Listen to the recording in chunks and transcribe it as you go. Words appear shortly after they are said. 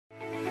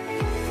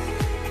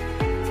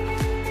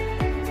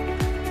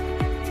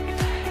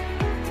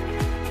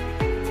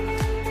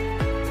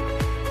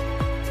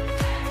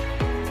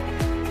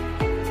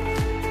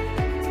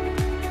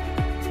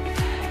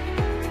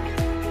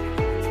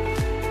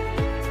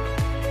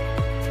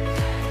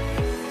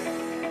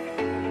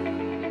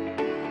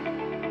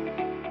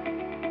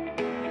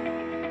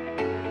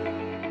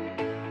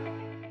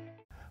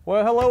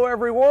Well, hello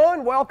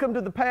everyone. Welcome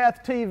to The Path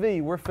TV.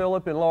 We're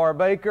Phillip and Laura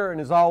Baker, and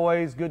as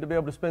always, good to be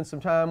able to spend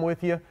some time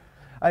with you.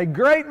 A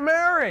great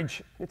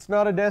marriage, it's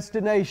not a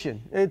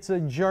destination. It's a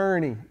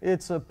journey.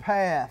 It's a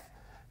path.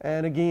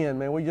 And again,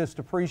 man, we just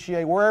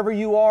appreciate wherever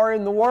you are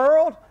in the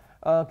world,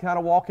 kind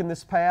of walking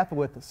this path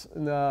with us.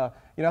 And,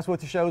 that's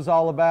what the show's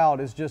all about,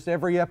 is just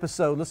every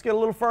episode. Let's get a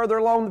little further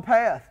along the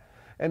path.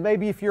 And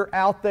maybe if you're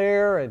out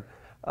there and,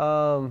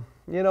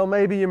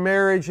 maybe your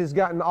marriage has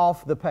gotten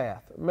off the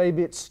path.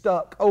 Maybe it's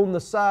stuck on the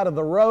side of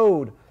the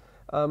road.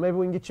 Maybe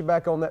we can get you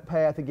back on that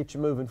path and get you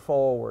moving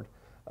forward.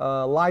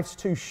 Life's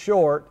too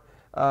short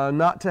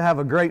not to have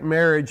a great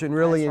marriage and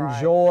really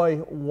enjoy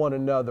one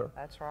another.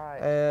 That's right.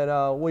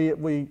 And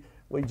we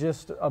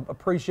just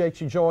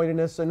appreciate you joining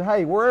us. And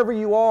hey, wherever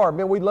you are,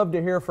 man, we'd love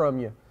to hear from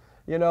you.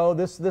 You know,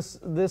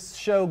 this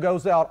show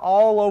goes out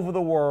all over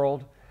the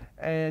world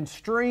and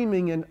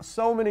streaming in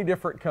so many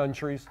different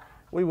countries.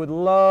 We would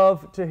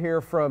love to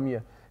hear from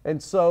you.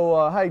 And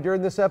so, hey,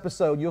 during this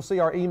episode, you'll see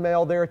our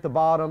email there at the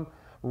bottom.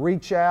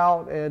 Reach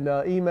out and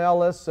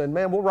email us, and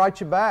man, we'll write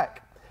you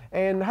back.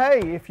 And hey,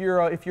 if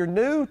you're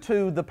new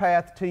to The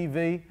Path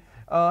TV,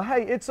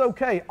 hey, it's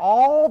okay.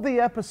 All the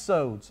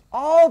episodes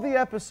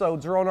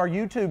are on our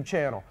YouTube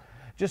channel.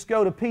 Just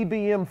go to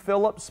PBM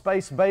Phillip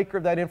space Baker.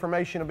 That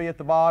information will be at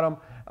the bottom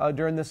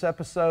during this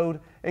episode.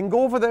 And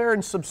go over there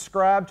and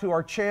subscribe to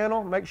our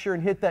channel. Make sure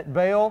and hit that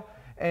bell.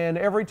 And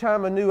every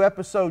time a new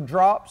episode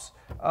drops,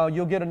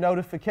 you'll get a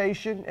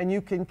notification, and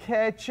you can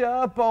catch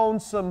up on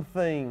some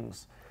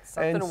things.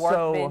 Something worth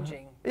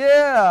binging.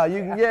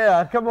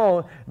 Yeah, come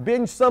on,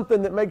 binge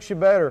something that makes you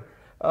better.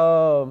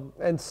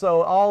 And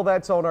so all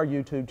that's on our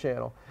YouTube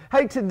channel.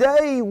 Hey,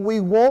 today we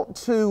want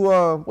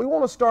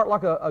to start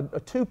like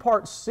a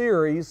two-part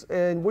series,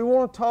 and we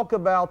want to talk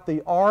about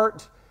the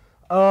art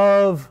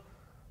of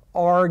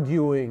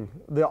arguing.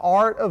 The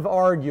art of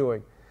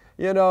arguing.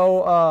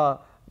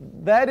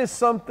 That is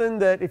something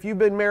that if you've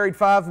been married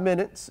 5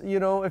 minutes,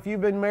 if you've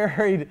been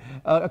married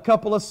a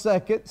couple of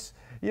seconds,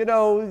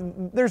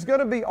 there's going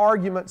to be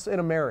arguments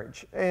in a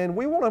marriage. And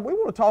we want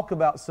to talk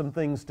about some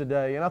things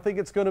today. And I think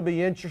it's going to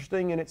be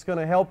interesting, and it's going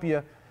to help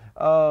you,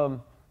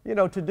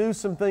 to do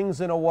some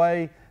things in a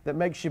way that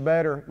makes you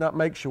better, not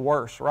makes you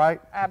worse, right?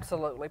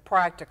 Absolutely.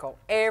 Practical.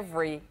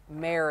 Every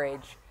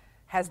marriage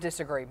has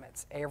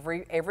disagreements.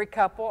 Every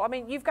couple. I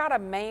mean, you've got a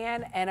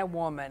man and a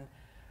woman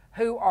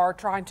who are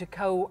trying to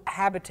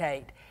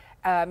cohabitate.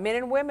 Men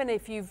and women,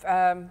 if you've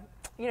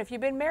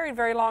been married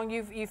very long,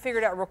 you've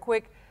figured out real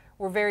quick,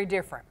 we're very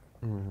different.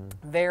 Mm-hmm.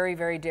 Very,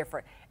 very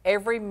different.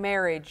 Every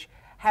marriage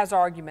has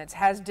arguments,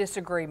 has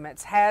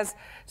disagreements, has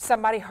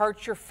somebody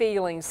hurts your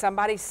feelings,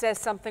 somebody says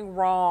something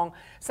wrong,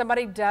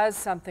 somebody does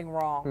something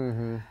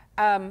wrong.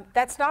 Mm-hmm.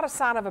 That's not a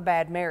sign of a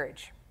bad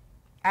marriage.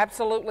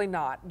 Absolutely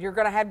not. You're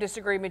going to have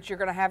disagreements. You're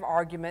going to have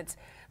arguments.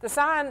 The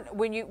sign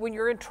when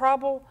you're in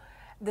trouble,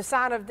 the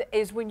sign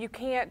is when you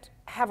can't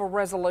have a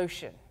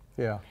resolution.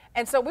 Yeah.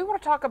 And so we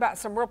want to talk about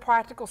some real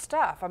practical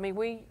stuff. I mean,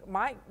 we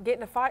might get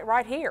in a fight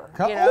right here,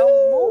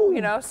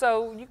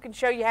 so you can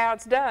show you how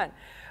it's done.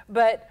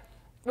 But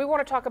we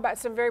want to talk about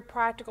some very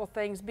practical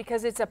things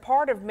because it's a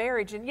part of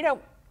marriage. And,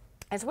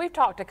 as we've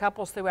talked to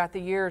couples throughout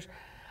the years,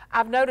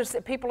 I've noticed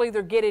that people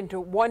either get into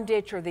one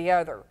ditch or the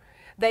other.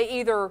 They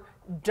either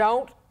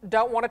don't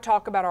want to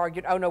talk about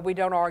arguing. Oh, no, we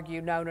don't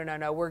argue. No,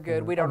 we're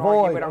good. We don't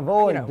argue. We don't,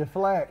 avoid,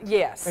 deflect.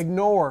 Yes.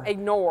 Ignore.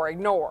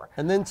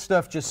 And then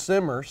stuff just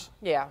simmers.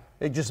 Yeah.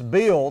 It just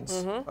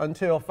builds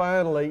until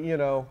finally,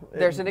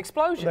 there's an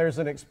explosion. There's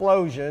an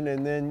explosion,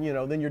 and then,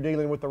 then you're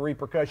dealing with the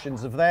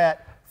repercussions of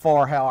that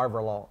for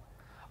however long.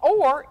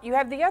 Or you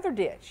have the other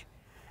ditch.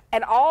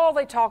 And all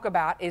they talk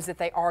about is that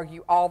they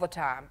argue all the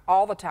time.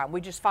 All the time. We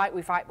just fight,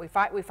 we fight.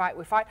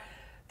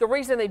 The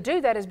reason they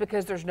do that is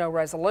because there's no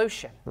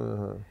resolution.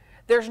 Mm-hmm.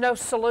 There's no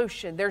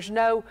solution. There's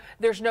no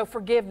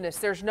forgiveness.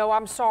 There's no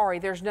I'm sorry.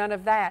 There's none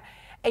of that.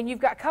 And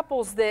you've got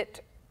couples that,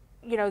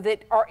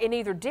 that are in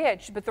either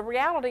ditch, but the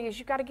reality is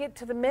you've got to get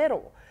to the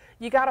middle.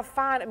 You got to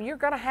find, you're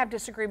going to have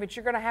disagreements.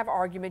 You're going to have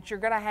arguments. You're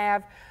going to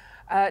have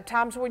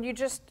times when you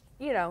just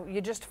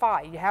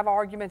fight. You have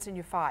arguments and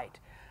you fight.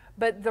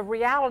 But the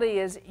reality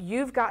is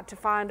you've got to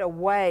find a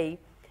way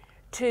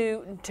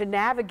to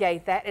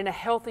navigate that in a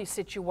healthy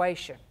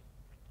situation.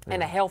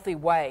 In a healthy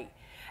way.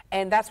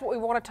 And that's what we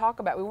want to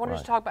talk about. We want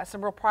to talk about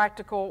some real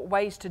practical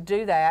ways to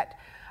do that.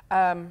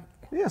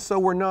 So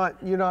you're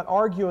not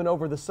arguing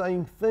over the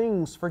same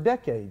things for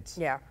decades.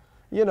 Yeah.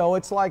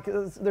 It's like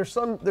there's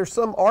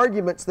some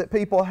arguments that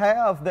people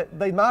have that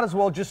they might as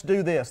well just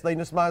do this. They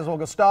just might as well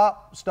go,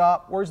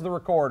 stop, where's the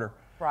recorder?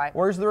 Right.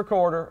 Where's the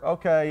recorder?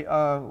 Okay,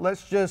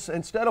 let's just,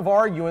 instead of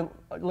arguing,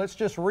 let's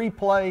just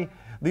replay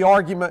the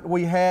argument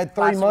we had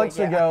 3 months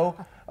ago.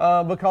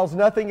 Because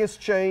nothing has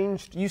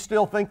changed. You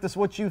still think this is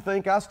what you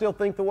think. I still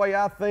think the way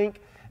I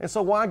think. And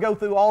so why go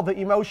through all the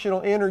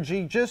emotional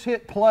energy? Just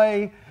hit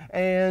play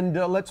and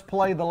let's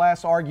play the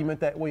last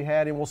argument that we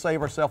had, and we'll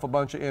save ourselves a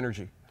bunch of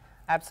energy.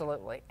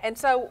 Absolutely. And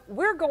so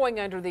we're going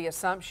under the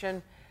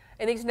assumption,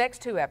 in these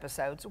next 2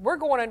 episodes, we're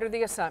going under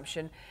the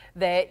assumption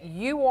that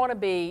you want to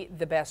be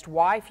the best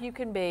wife you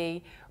can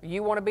be,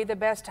 you want to be the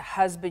best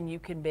husband you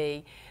can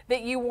be,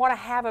 that you want to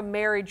have a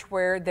marriage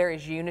where there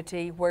is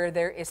unity, where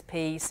there is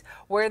peace,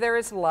 where there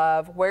is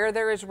love, where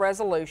there is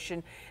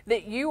resolution,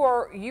 that you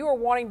are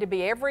wanting to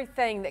be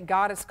everything that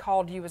God has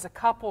called you as a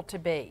couple to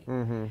be.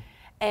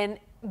 And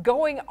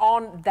going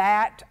on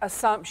that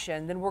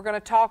assumption, then we're going to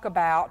talk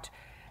about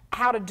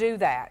how to do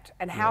that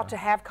and how to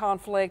have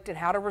conflict and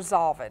how to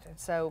resolve it. And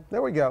so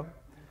there we go.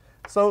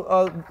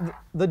 So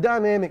the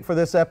dynamic for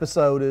this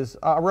episode is,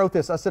 I wrote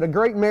this, I said, a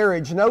great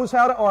marriage knows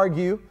how to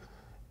argue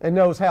and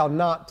knows how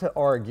not to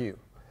argue.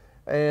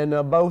 And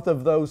both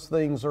of those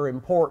things are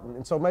important.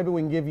 And so maybe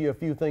we can give you a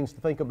few things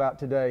to think about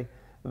today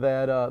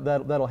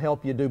that'll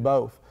help you do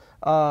both.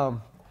 I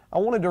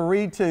wanted to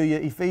read to you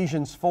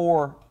Ephesians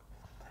 4,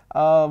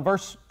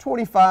 verse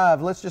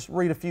 25. Let's just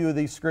read a few of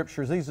these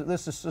scriptures.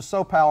 This is just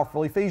so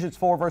powerful. Ephesians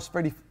 4, verse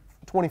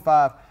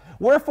 25.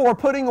 Wherefore,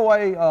 putting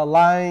away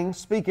lying,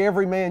 speak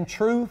every man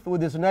truth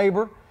with his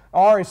neighbor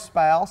or his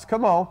spouse.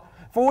 Come on.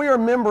 For we are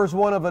members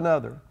one of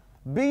another.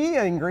 Be ye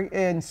angry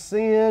and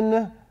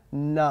sin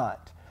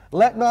not.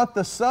 Let not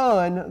the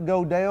sun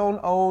go down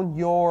on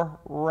your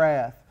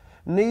wrath.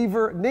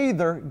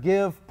 Neither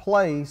give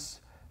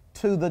place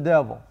to the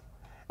devil.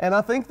 And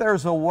I think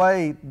there's a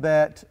way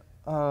that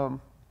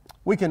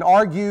we can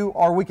argue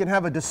or we can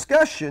have a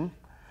discussion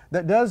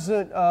that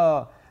doesn't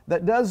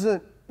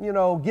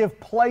give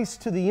place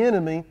to the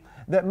enemy,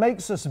 that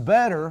makes us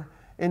better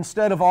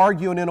instead of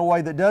arguing in a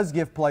way that does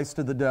give place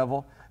to the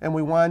devil, and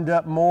we wind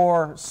up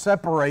more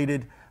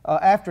separated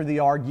after the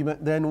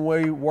argument than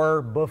we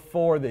were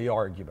before the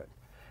argument.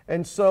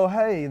 And so,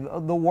 hey,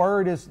 the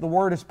word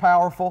is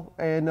powerful,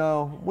 and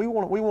we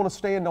want to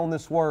stand on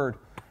this word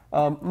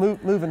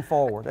moving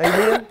forward.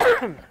 Amen.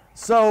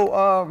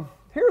 So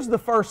here's the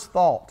first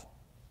thought,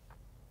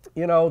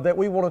 that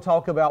we want to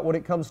talk about when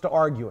it comes to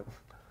arguing.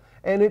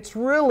 And it's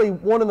really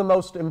one of the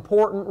most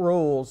important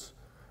rules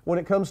when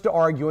it comes to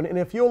arguing. And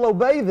if you'll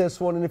obey this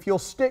one and if you'll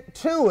stick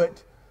to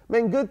it,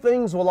 man, good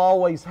things will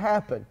always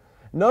happen.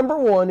 Number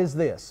one is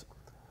this: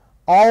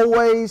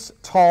 always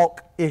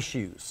talk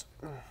issues.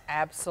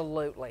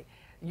 Absolutely.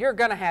 You're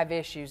going to have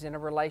issues in a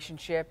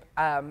relationship.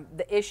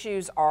 The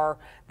issues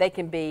they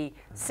can be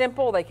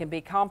simple, they can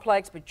be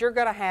complex, but you're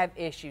going to have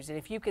issues. And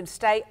if you can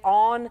stay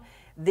on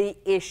the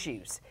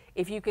issues,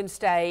 if you can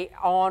stay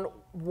on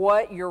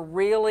what you're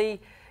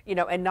really,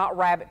 and not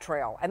rabbit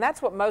trail. And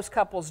that's what most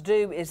couples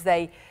do, is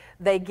they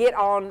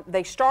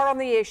start on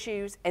the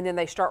issues and then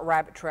they start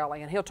rabbit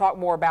trailing. And he'll talk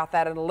more about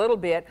that in a little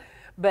bit.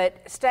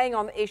 But staying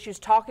on the issues,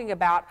 talking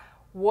about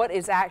what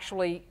is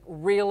actually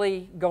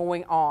really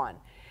going on.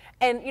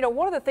 And,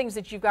 one of the things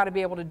that you've got to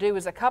be able to do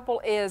as a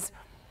couple is,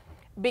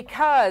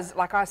 because,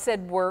 like I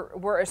said,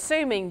 we're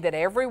assuming that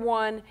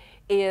everyone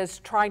is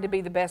trying to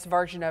be the best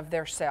version of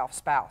their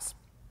spouse.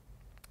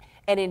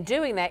 And in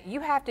doing that, you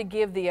have to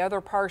give the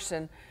other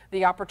person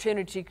the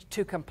opportunity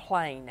to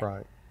complain.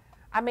 Right.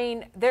 I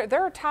mean,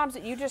 there are times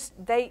that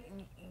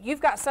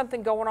you've got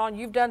something going on,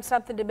 you've done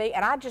something to me,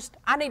 and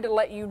I need to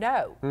let you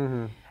know.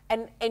 Mm-hmm.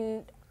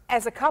 And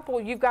as a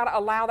couple, you've got to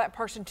allow that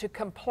person to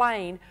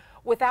complain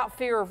without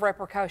fear of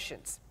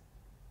repercussions.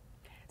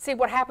 See,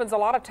 what happens a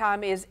lot of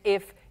time is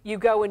if you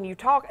go and you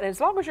talk, and as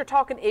long as you're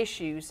talking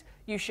issues,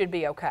 you should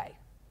be okay.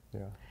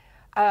 Yeah.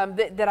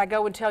 That I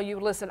go and tell you,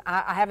 listen,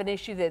 I have an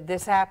issue that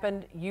this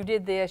happened, you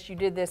did this,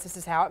 this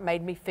is how it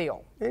made me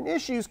feel. And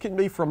issues can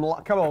be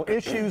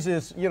issues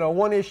is,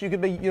 one issue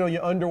could be,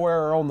 your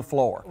underwear are on the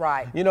floor.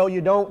 Right.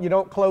 You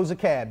don't close a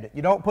cabinet.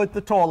 You don't put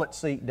the toilet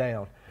seat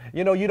down.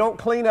 You don't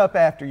clean up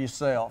after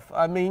yourself.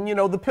 I mean,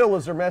 the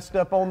pillows are messed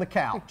up on the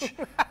couch.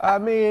 I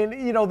mean,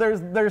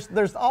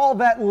 there's all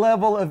that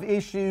level of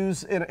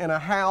issues in a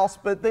house,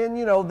 but then,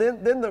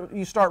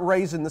 you start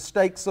raising the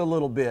stakes a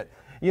little bit.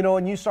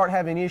 And you start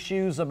having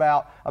issues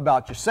about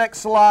your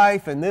sex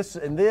life and this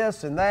and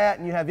that,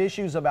 and you have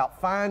issues about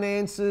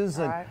finances,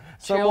 and right.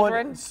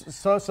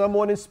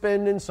 someone is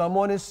spending,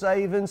 someone is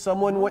saving,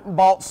 someone went and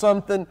bought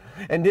something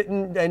and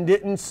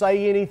didn't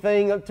say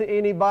anything to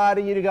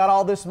anybody. You got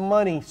all this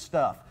money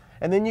stuff.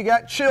 And then you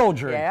got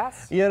children,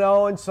 yes.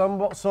 And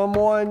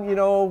someone,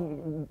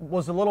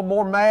 was a little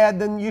more mad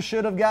than you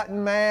should have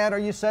gotten mad, or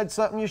you said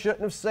something you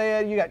shouldn't have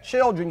said. You got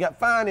children, you got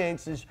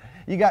finances,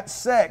 you got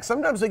sex.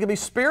 Sometimes they can be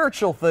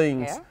spiritual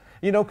things,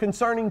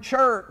 concerning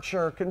church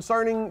or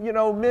concerning,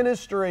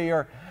 ministry,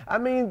 or,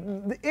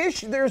 the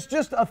issue. There's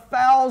just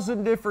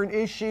 1,000 different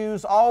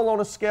issues, all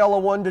on a scale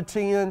of 1 to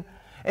 10.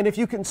 And if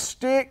you can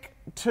stick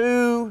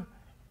to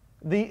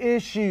the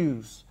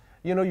issues,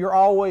 you're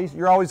always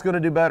going to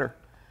do better.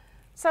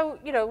 So,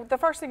 the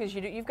first thing is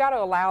you've got to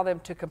allow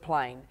them to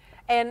complain.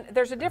 And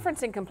there's a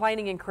difference in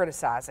complaining and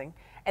criticizing.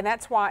 And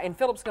that's why, and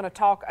Philip's going to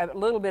talk a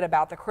little bit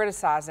about the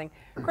criticizing.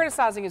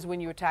 Criticizing is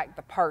when you attack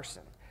the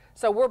person.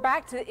 So we're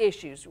back to the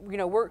issues.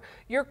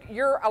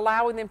 You're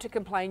allowing them to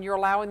complain. You're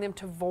allowing them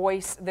to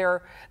voice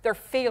their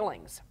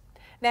feelings.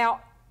 Now,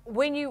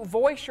 when you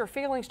voice your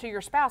feelings to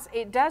your spouse,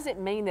 it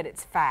doesn't mean that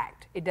it's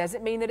fact. It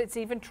doesn't mean that it's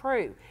even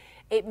true.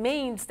 it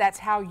means that's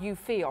how you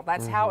feel.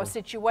 That's how a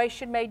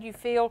situation made you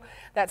feel.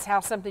 That's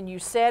how something you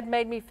said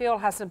made me feel,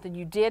 how something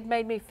you did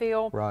made me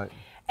feel. Right.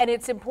 And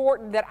it's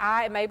important that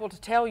I am able to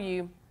tell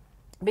you,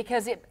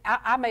 because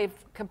I may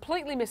have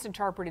completely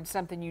misinterpreted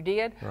something you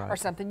did or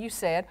something you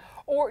said,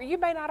 or you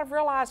may not have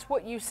realized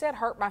what you said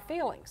hurt my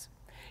feelings.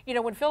 You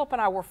know, when Philip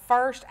and I were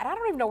first, and I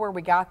don't even know where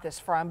we got this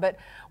from, but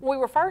when we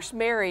were first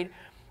married,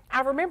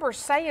 I remember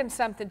saying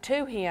something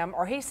to him,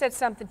 or he said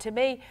something to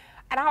me,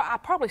 and I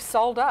probably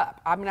sold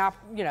up. I mean, I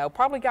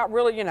probably got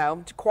really,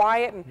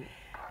 quiet,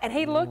 and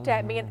he looked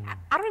at me, and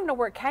I don't even know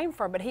where it came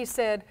from, but he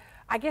said,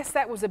 I guess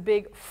that was a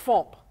big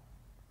thump.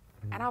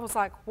 And I was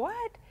like,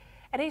 what?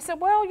 And he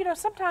said, well,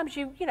 sometimes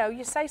you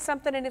say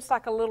something and it's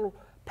like a little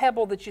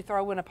pebble that you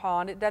throw in a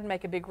pond. It doesn't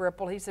make a big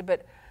ripple. He said,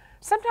 but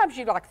sometimes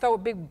you like throw a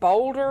big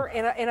boulder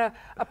in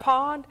a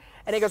pond,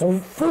 and it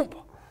goes, thump,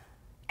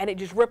 and it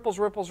just ripples,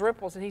 ripples,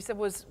 ripples. And he said,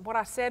 was what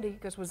I said, he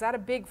goes, was that a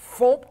big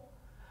thump?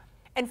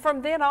 And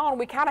from then on,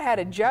 we kind of had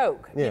a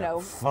joke,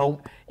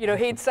 Thump.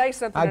 He'd say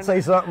something. I'd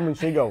say something and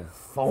she'd go,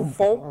 thump.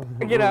 Thump,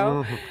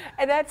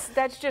 and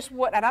that's just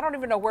what, and I don't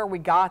even know where we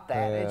got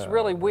that. It's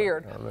really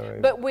weird.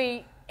 But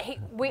we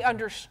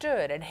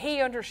understood, and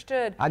he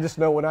understood. I just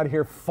know when I'd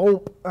hear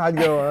thump, I'd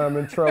go, I'm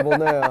in trouble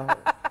now.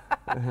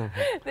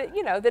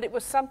 that it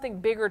was something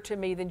bigger to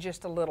me than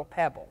just a little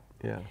pebble.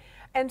 Yeah.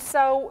 And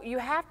so you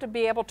have to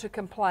be able to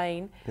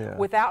complain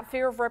without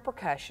fear of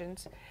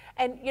repercussions.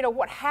 And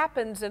what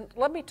happens, and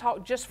let me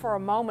talk just for a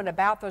moment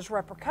about those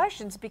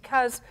repercussions,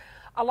 because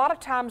a lot of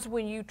times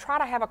when you try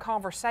to have a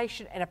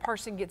conversation and a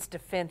person gets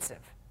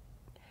defensive,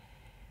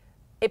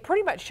 it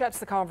pretty much shuts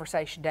the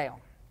conversation down.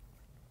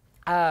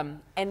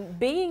 And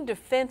being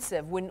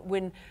defensive,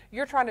 when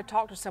you're trying to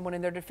talk to someone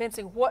and they're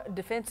defensive,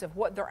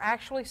 what they're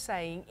actually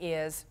saying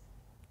is,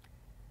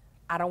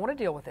 I don't want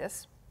to deal with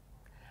this.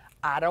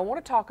 I don't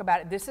want to talk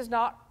about it. This is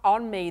not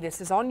on me. This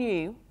is on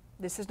you.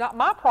 This is not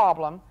my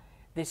problem.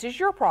 This is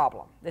your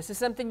problem. This is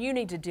something you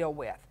need to deal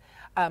with.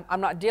 I'm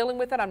not dealing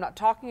with it. I'm not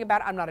talking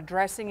about it. I'm not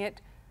addressing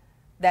it.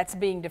 That's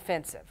being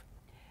defensive.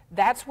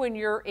 That's when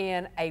you're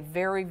in a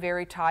very,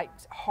 very tight,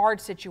 hard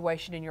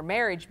situation in your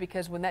marriage,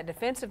 because when that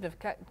defensiveness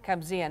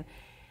comes in,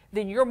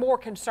 then you're more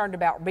concerned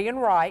about being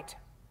right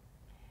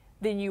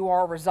than you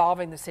are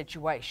resolving the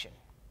situation.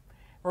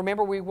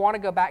 Remember, we want to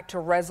go back to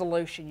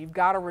resolution. You've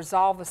got to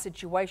resolve the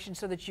situation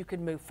so that you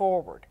can move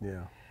forward.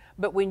 Yeah.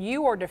 But when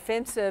you are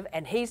defensive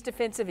and he's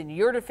defensive and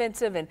you're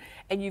defensive and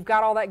you've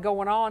got all that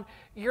going on,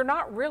 you're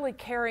not really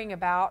caring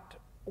about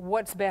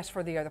what's best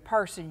for the other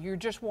person. You're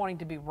just wanting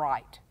to be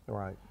right.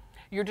 Right.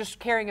 You're just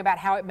caring about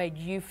how it made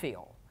you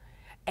feel.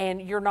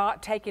 And you're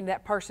not taking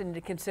that person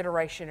into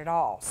consideration at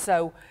all.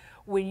 So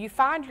when you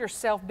find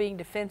yourself being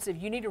defensive,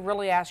 you need to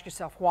really ask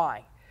yourself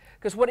why.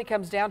 Because what it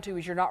comes down to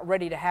is you're not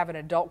ready to have an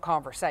adult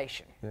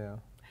conversation. Yeah.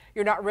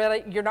 You're not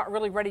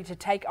really ready to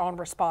take on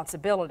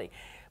responsibility.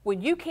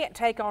 When you can't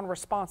take on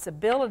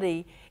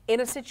responsibility in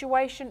a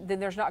situation, then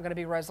there's not going to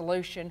be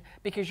resolution,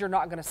 because you're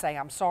not going to say,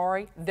 I'm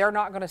sorry. They're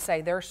not going to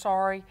say they're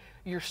sorry.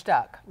 You're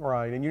stuck.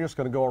 Right, and you're just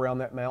going to go around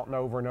that mountain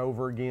over and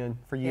over again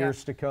for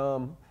years to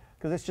come,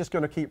 because it's just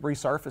going to keep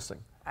resurfacing.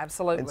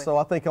 Absolutely. And so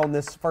I think on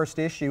this first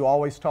issue,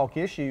 Always Talk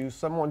Issues,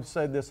 someone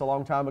said this a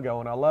long time ago,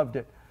 and I loved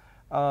it.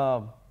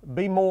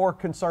 Be more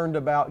concerned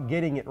about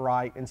getting it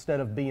right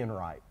instead of being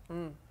right.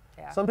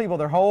 Yeah. Some people,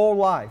 their whole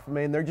life,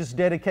 they're just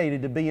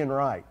dedicated to being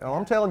right. Now,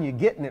 I'm telling you,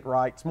 getting it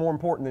right is more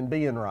important than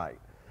being right.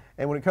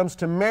 And when it comes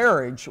to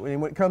marriage,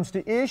 and when it comes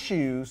to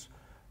issues,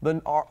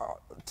 then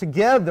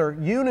together,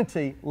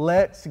 unity,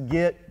 let's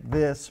get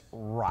this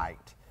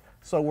right.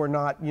 So we're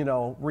not,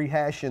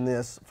 rehashing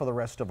this for the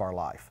rest of our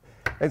life.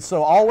 And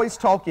so always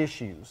talk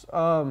issues.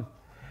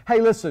 Hey,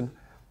 listen.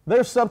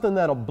 There's something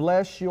that'll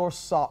bless your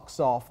socks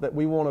off that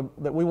we want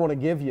to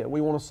give you. We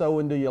want to sow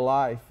into your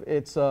life.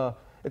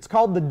 It's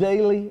called the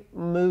Daily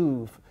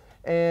Move,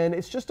 and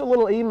it's just a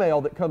little email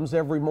that comes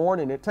every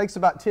morning. It takes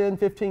about 10,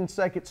 15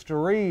 seconds to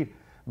read,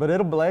 but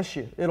it'll bless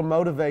you. It'll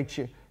motivate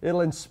you.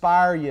 It'll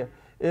inspire you.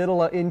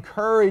 It'll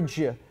encourage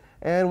you.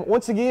 And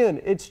once again,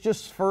 it's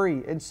just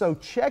free. And so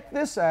check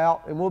this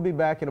out, and we'll be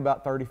back in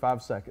about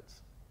 35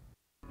 seconds.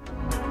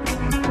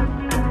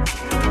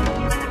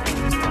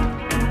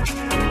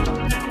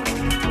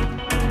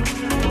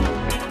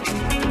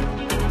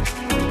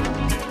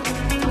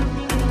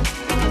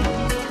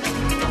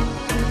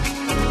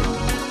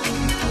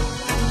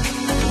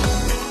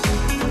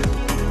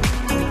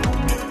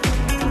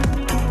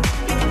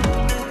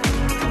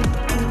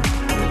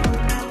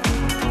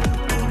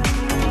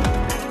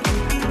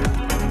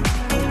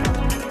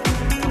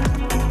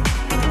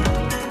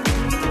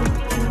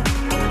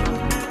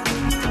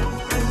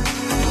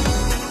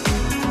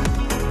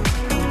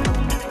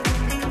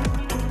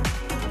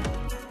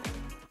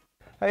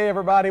 Hey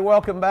everybody,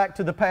 welcome back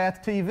to The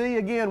Path TV.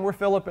 Again, we're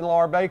Phillip and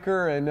Laura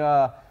Baker, and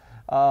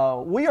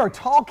we are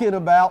talking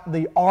about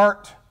the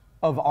art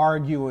of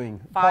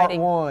arguing. Fighting.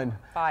 Part one.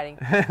 Fighting.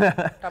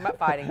 Talking about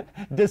fighting.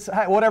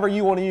 Whatever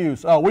you want to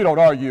use. We don't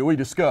argue, we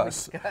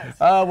discuss.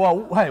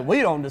 Well, hey,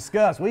 we don't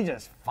discuss, we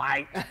just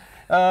fight.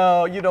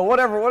 you know,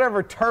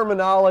 whatever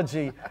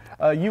terminology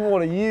you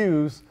want to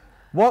use.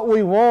 What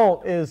we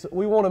want is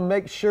we want to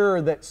make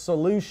sure that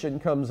solution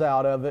comes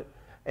out of it,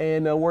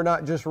 and we're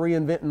not just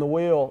reinventing the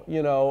wheel,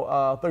 you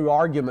know, through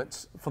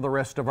arguments for the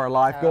rest of our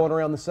life, going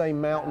around the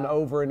same mountain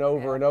over and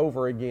over and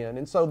over again.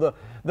 And so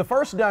the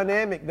first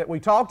dynamic that we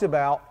talked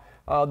about,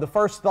 the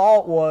first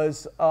thought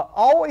was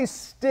always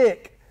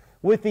stick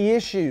with the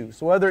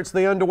issues, whether it's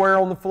the underwear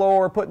on the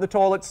floor, or putting the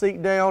toilet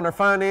seat down, or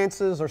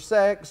finances, or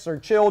sex, or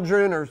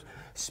children, or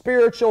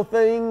spiritual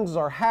things,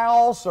 or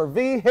house, or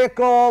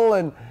vehicle,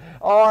 and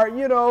or,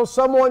 you know,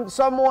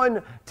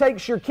 someone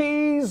takes your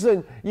keys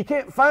and you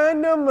can't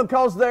find them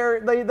because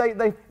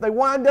they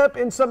wind up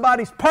in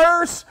somebody's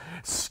purse.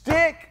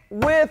 Stick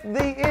with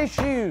the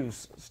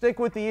issues. Stick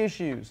with the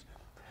issues.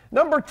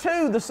 Number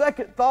two, the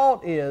second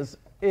thought is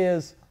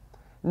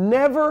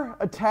never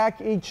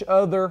attack each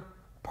other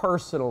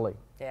personally.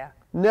 Yeah.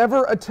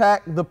 Never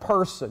attack the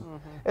person.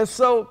 And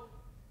so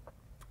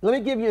let me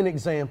give you an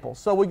example.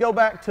 So we go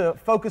back to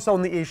focus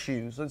on the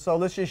issues. And so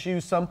let's just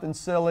use something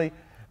silly.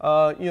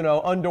 You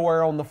know,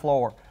 underwear on the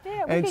floor.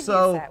 Yeah, we could use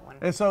that one.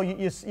 And so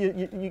you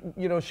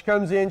know, she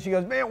comes in, she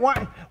goes, man,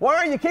 why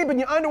are you keeping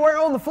your underwear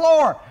on the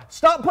floor?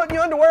 Stop putting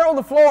your underwear on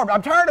the floor.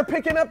 I'm tired of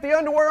picking up the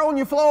underwear on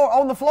the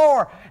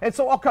floor. And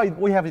so, okay,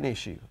 we have an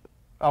issue.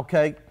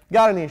 Okay,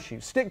 got an issue.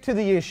 Stick to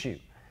the issue.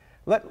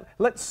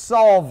 Let's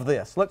solve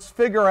this. Let's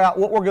figure out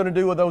what we're going to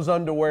do with those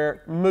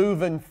underwear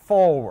moving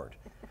forward.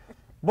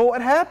 But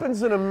what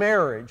happens in a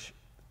marriage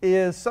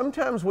is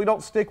sometimes we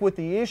don't stick with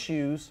the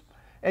issues,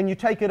 and you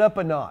take it up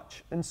a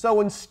notch. And so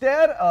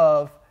instead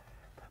of,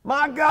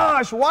 my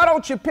gosh, why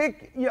don't you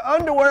pick your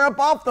underwear up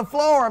off the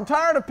floor? I'm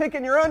tired of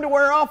picking your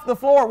underwear off the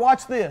floor.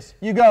 Watch this.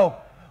 You go,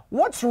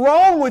 what's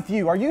wrong with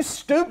you? Are you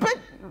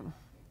stupid?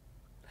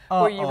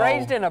 Were you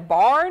raised in a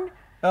barn?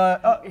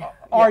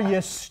 Are you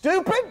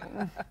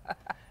stupid?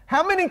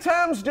 How many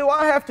times do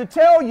I have to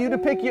tell you to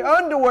pick your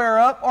underwear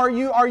up? Are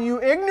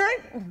you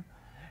ignorant?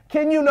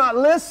 Can you not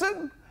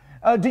listen?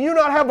 Do you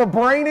not have a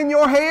brain in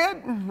your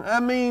head? I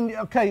mean,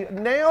 okay,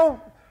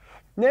 now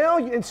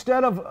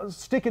instead of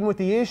sticking with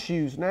the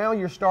issues, now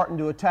you're starting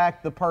to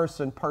attack the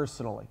person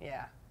personally.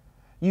 Yeah.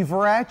 You've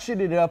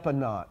ratcheted it up a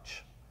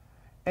notch.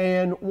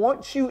 And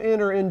once you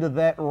enter into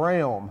that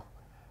realm,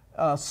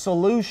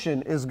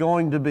 solution is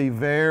going to be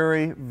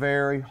very,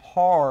 very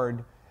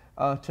hard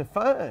to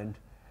find,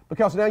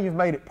 because now you've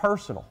made it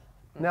personal.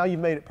 Now you've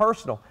made it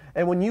personal.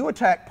 And when you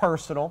attack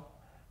personal,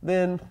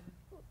 then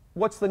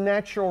what's the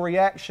natural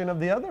reaction of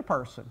the other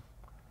person?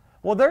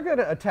 Well, they're going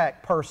to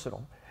attack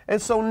personal.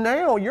 And so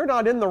now you're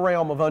not in the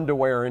realm of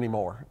underwear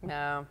anymore.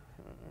 No.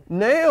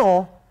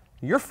 Now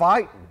you're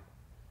fighting.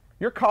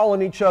 You're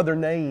calling each other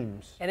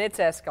names. And it's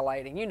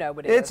escalating. You know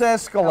what it is. It's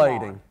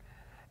escalating.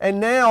 And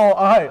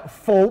now,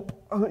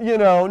 you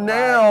know,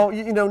 now,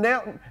 right. You know,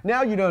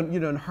 now you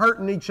done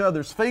hurting each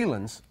other's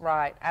feelings.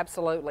 Right,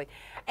 absolutely.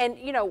 And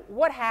you know,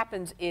 what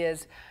happens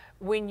is,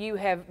 when you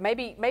have,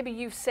 maybe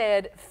you've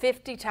said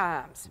 50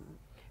 times,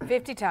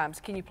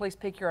 can you please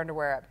pick your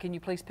underwear up? Can you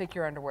please pick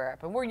your underwear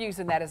up? And we're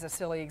using that as a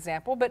silly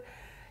example, but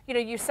you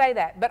know, you say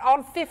that. But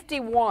on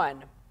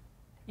 51,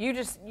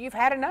 you've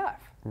had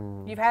enough.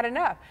 You've had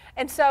enough.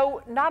 And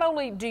so not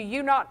only do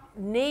you not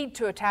need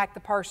to attack the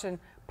person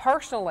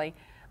personally,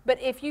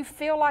 but if you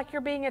feel like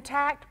you're being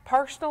attacked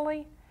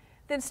personally,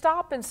 then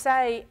stop and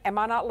say, am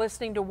I not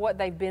listening to what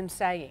they've been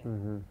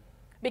saying?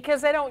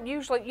 Because you don't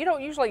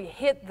usually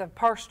hit the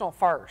personal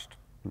first.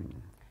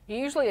 You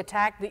usually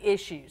attack the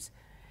issues.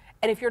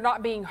 And if you're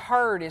not being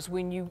heard is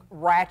when you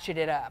ratchet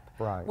it up.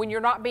 Right. When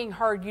you're not being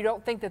heard, you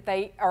don't think that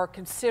they are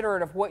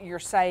considerate of what you're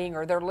saying,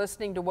 or they're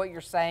listening to what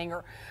you're saying,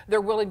 or they're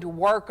willing to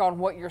work on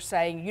what you're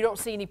saying. You don't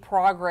see any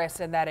progress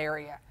in that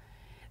area.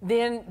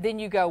 Then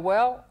you go,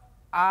 well,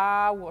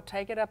 I will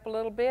take it up a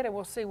little bit and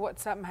we'll see what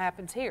something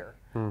happens here.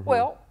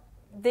 Well,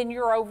 then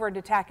you're over and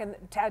attacking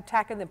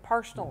them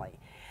personally.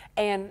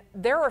 And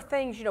there are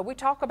things, you know, we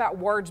talk about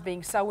words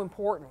being so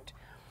important.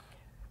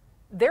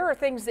 There are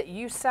things that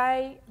you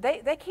say,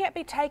 they can't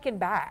be taken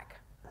back.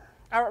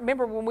 I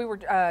remember when we were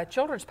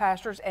children's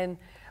pastors, and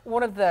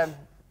one of it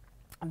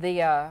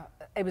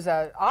was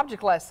an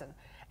object lesson.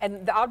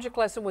 And the object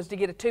lesson was to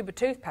get a tube of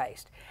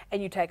toothpaste.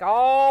 And you take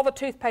all the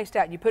toothpaste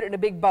out and you put it in a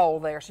big bowl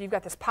there. So you've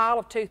got this pile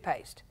of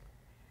toothpaste.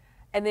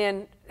 And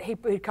then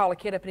he'd call a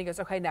kid up and he goes,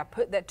 okay, now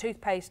put that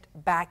toothpaste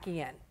back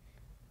in.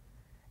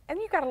 And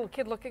you got a little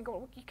kid looking,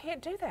 going, you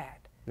can't do that.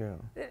 Yeah.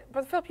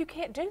 Brother Phillip, you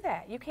can't do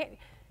that. You can't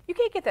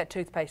get that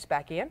toothpaste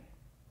back in.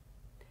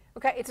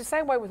 Okay, it's the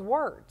same way with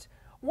words.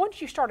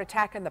 Once you start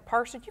attacking the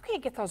person, you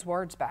can't get those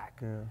words back.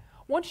 Yeah.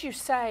 Once you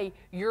say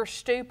you're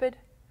stupid,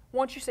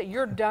 once you say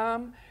you're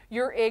dumb,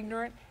 you're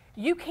ignorant,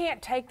 you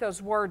can't take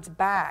those words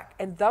back.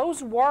 And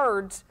those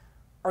words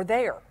are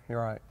there.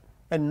 You're right.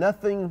 And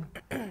nothing,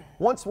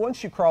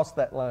 once you cross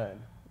that line,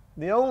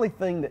 the only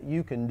thing that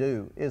you can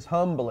do is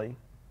humbly,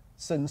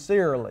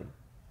 sincerely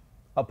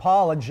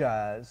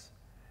apologize,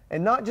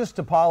 and not just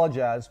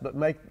apologize, but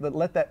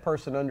let that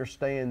person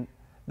understand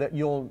that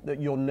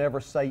you'll never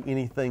say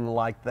anything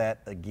like that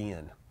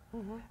again.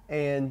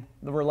 And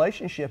the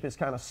relationship is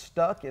kind of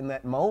stuck in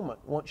that moment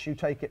once you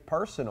take it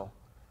personal.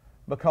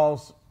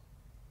 Because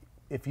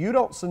if you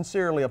don't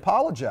sincerely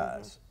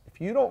apologize,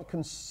 if you don't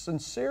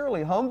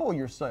sincerely humble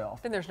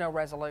yourself, then there's no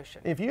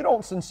resolution. if you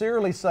don't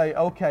sincerely say,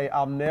 okay,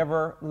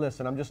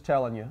 listen, I'm just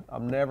telling you,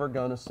 I'm never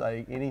going to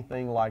say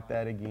anything like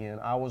that again.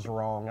 I was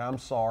wrong. I'm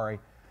sorry.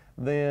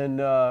 Then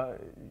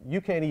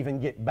you can't even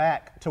get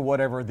back to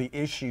whatever the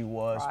issue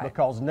was,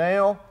 because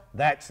now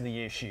that's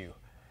the issue.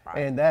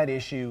 And that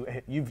issue,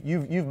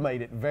 you've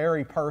made it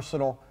very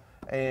personal,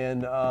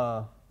 and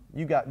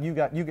you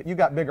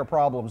got bigger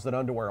problems than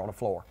underwear on the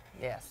floor.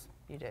 Yes,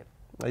 you do.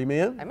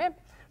 Amen? Amen.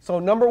 So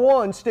number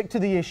one, stick to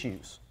the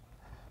issues.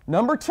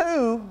 Number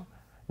two,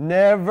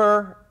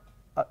 never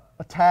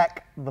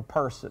attack the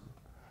person.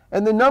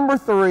 And then number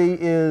three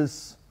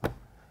is,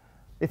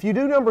 if you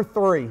do number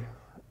three,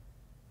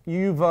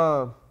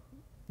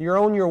 you're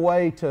on your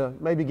way to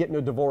maybe getting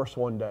a divorce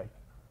one day.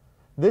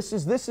 This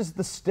is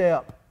the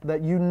step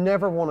that you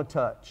never want to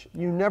touch.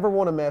 You never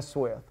want to mess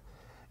with.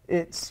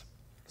 It's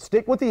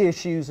stick with the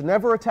issues,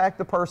 never attack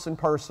the person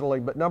personally.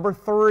 But number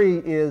three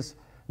is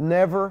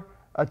never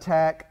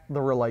attack the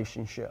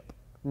relationship.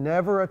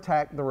 Never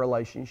attack the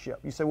relationship.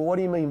 You say, well, what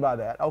do you mean by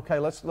that? Okay,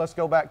 let's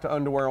go back to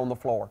underwear on the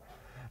floor.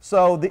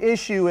 So the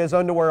issue is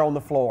underwear on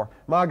the floor.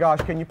 My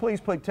gosh, can you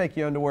please take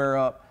your underwear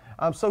up?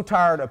 I'm so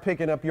tired of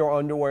picking up your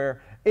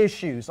underwear.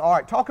 Issues. All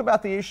right, talk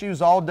about the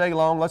issues all day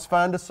long. Let's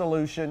find a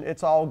solution.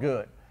 It's all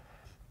good.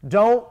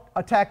 Don't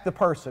attack the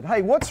person.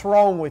 Hey, what's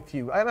wrong with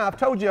you? And I've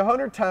told you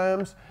 100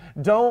 times,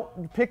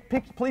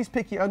 please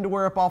pick your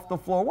underwear up off the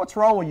floor. What's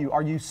wrong with you?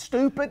 Are you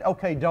stupid?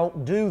 Okay,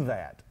 don't do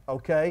that,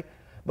 okay?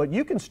 But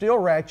you can still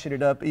ratchet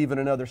it up even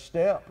another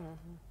step.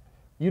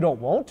 You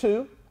don't want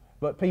to,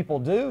 but people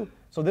do.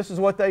 So this is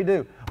what they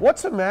do.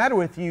 What's the matter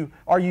with you?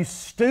 Are you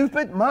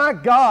stupid? My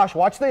gosh,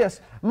 watch this.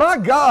 My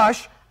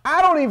gosh,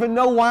 I don't even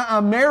know why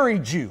I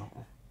married you.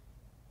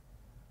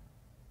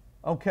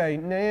 Okay,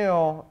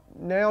 now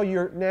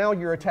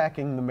you're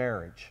attacking the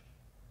marriage.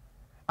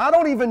 I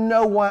don't even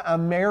know why I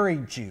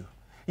married you.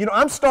 You know,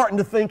 I'm starting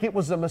to think it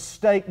was a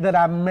mistake that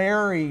I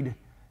married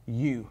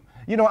you.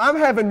 You know, I'm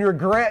having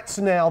regrets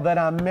now that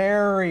I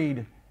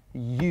married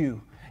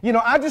you. You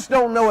know, I just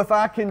don't know if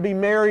I can be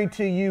married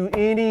to you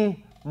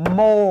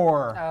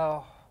anymore.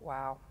 Oh,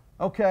 wow.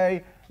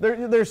 Okay,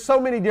 there's so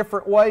many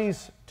different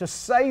ways to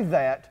say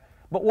that,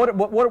 but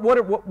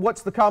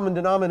what's the common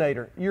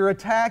denominator? You're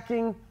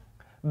attacking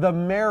the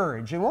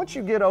marriage. And once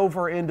you get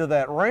over into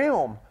that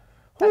realm,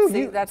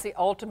 that's the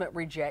ultimate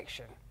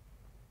rejection.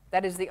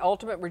 That is the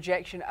ultimate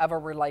rejection of a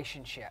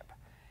relationship.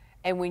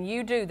 And when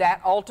you do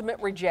that ultimate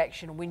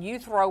rejection, when you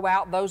throw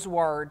out those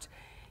words,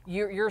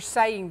 you're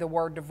saying the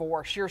word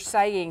divorce. You're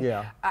saying,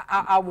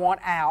 I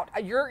want out.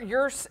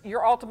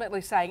 You're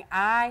ultimately saying,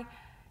 I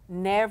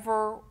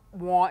never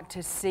want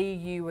to see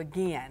you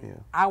again. Yeah.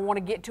 I want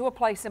to get to a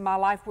place in my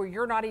life where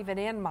you're not even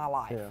in my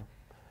life. Yeah.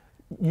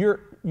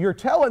 You're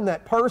telling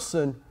that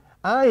person,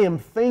 I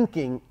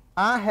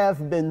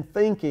have been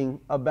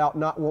thinking about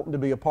not wanting to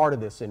be a part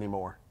of this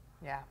anymore.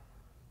 Yeah.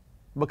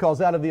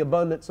 Because out of the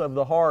abundance of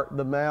the heart,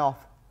 the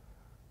mouth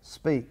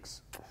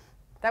speaks.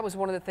 That was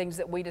one of the things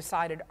that we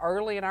decided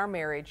early in our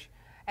marriage.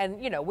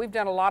 And, you know, we've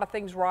done a lot of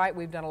things right.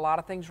 We've done a lot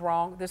of things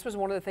wrong. This was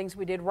one of the things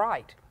we did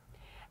right.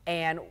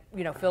 And,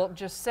 you know, Philip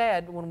just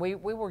said when we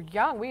were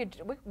young, we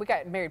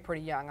got married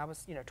pretty young. I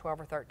was, 12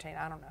 or 13.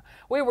 I don't know.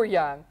 We were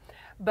young.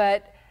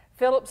 But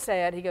Philip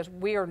said, he goes,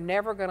 we are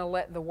never going to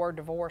let the word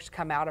divorce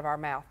come out of our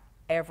mouth,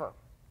 ever.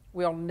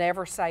 We'll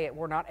never say it.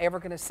 We're not ever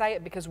going to say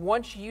it, because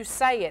once you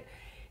say it,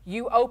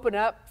 you open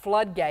up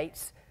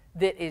floodgates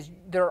that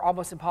are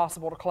almost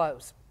impossible to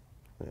close.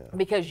 Yeah.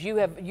 Because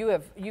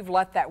you've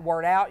let that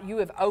word out. You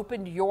have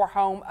opened your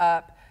home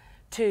up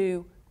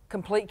to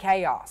complete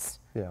chaos.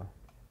 Yeah.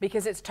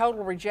 Because it's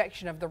total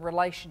rejection of the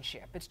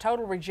relationship. It's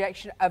total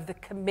rejection of the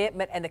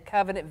commitment and the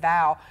covenant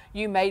vow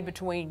you made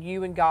between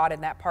you and God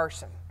and that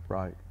person.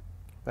 Right.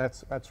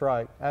 That's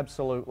right.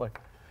 Absolutely.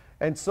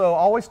 And so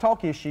always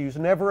talk issues.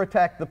 Never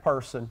attack the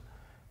person.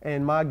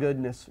 And my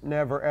goodness,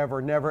 never,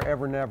 ever, never,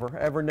 ever, never,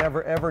 ever,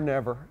 never,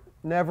 ever,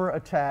 never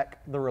attack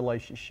the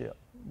relationship.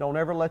 Don't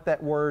ever let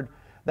that word,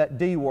 that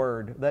D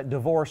word, that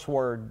divorce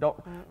word,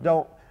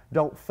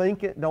 don't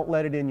think it. Don't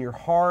let it in your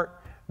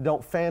heart.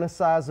 Don't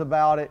fantasize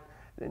about it.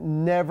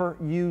 Never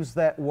use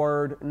that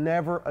word.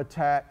 Never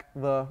attack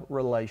the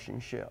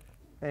relationship.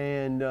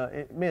 And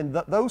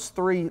those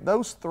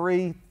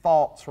three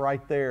thoughts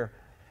right there,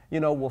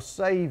 will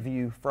save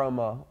you from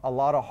a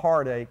lot of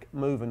heartache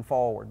moving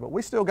forward. But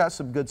we still got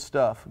some good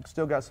stuff. We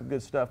still got some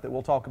good stuff that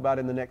we'll talk about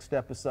in the next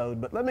episode.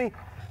 But let me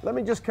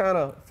just kind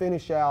of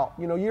finish out.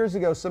 Years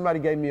ago, somebody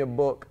gave me a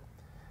book,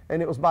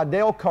 and it was by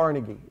Dale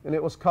Carnegie, and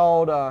it was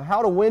called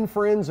How to Win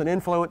Friends and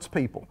Influence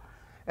People.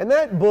 And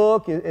that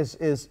book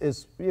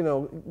is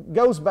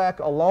goes back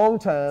a long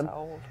time.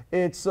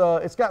 It's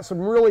got some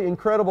really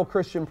incredible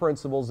Christian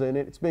principles in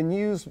it. It's been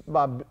used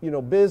by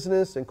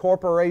business and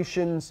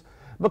corporations,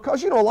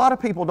 because a lot of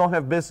people don't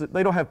have business,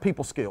 they don't have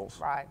people skills.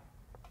 Right.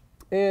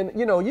 And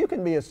you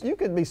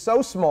can be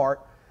so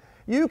smart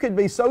You could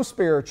be so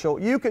spiritual.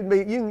 You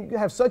can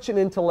have such an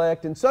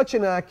intellect and such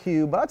an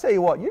IQ, but I tell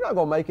you what, you're not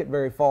going to make it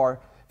very far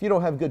if you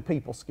don't have good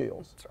people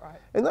skills. That's right.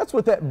 And that's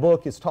what that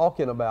book is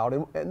talking about.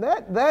 And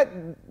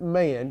that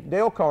man,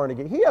 Dale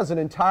Carnegie, he has an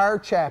entire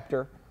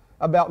chapter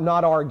about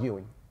not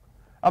arguing,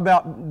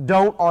 about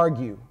don't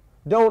argue.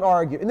 Don't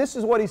argue. And this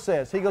is what he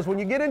says. He goes, when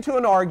you get into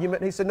an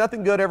argument, he said,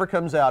 nothing good ever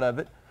comes out of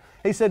it.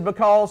 He said,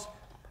 because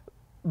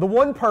the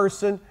one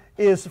person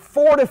is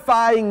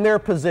fortifying their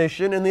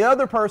position and the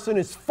other person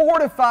is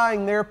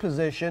fortifying their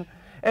position.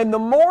 And the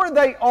more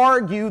they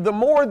argue, the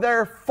more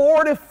they're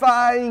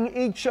fortifying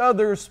each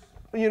other's,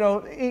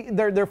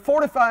 they're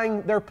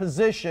fortifying their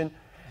position,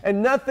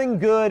 and nothing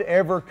good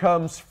ever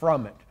comes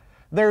from it.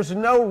 There's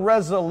no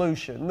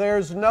resolution.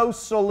 There's no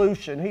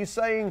solution. He's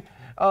saying,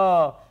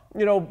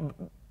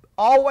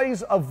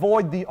 always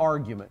avoid the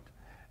argument.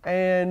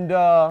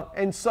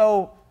 And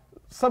so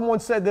someone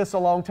said this a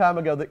long time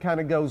ago that kind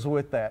of goes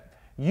with that.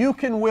 You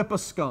can whip a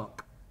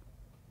skunk,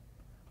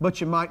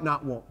 but you might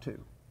not want to.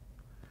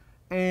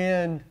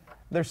 And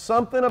there's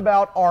something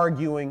about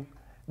arguing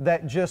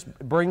that just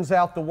brings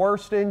out the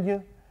worst in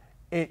you.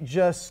 It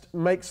just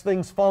makes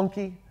things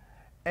funky.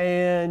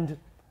 And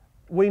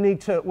we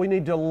need to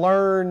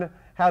learn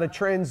how to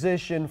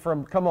transition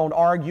from,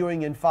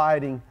 arguing and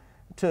fighting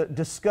to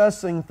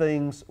discussing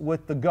things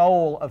with the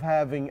goal of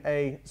having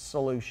a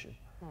solution.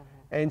 Mm-hmm.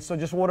 And so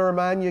just want to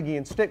remind you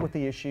again, stick with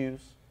the issues.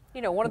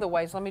 One of the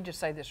ways, let me just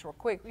say this real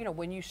quick,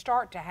 when you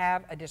start to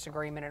have a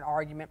disagreement, an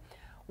argument,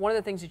 one of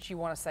the things that you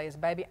want to say is,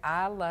 baby,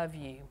 I love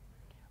you.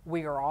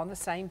 We are on the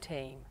same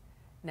team.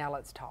 Now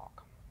let's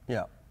talk.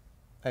 Yeah.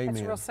 Amen.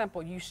 It's real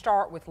simple. You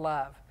start with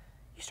love.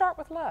 You start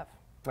with love.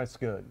 That's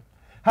good.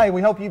 Hey,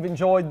 we hope you've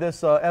enjoyed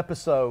this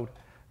episode.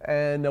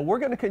 And we're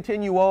going to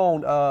continue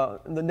on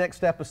in the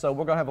next episode.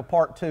 We're going to have a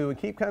part 2 and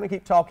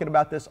keep talking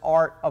about this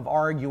art of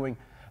arguing.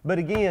 But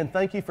again,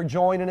 thank you for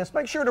joining us.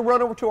 Make sure to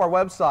run over to our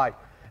website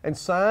and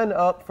sign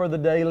up for the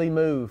Daily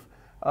Move.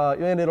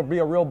 And it'll be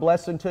a real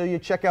blessing to you.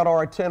 Check out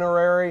our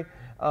itinerary.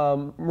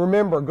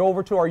 Remember, go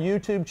over to our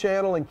YouTube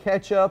channel and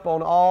catch up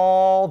on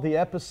all the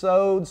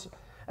episodes.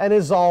 And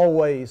as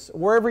always,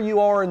 wherever you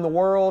are in the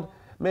world,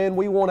 man,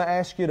 we want to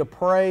ask you to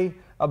pray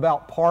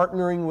about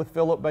partnering with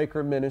Philip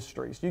Baker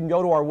Ministries. You can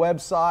go to our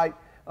website,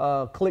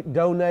 click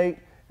donate,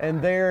 and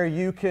there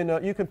you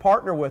can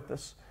partner with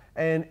us.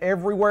 And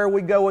everywhere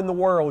we go in the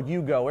world,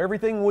 you go.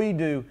 Everything we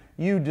do,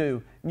 you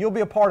do. And you'll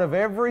be a part of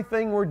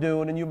everything we're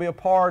doing, and you'll be a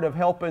part of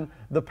helping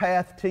the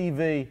Path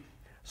TV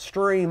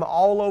stream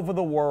all over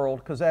the world,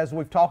 because as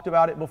we've talked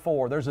about it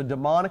before, there's a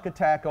demonic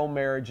attack on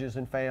marriages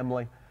and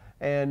family.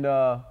 And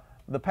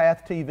the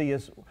Path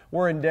TV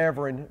we're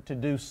endeavoring to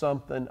do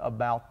something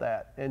about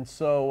that. And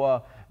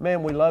so,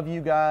 man, we love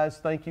you guys.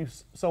 Thank you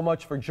so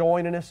much for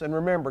joining us. And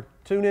remember,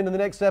 tune in to the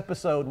next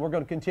episode. We're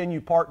going to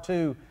continue part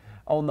 2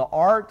 on the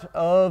art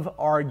of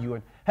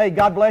arguing. Hey,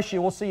 God bless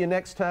you. We'll see you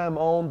next time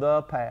on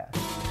The Path.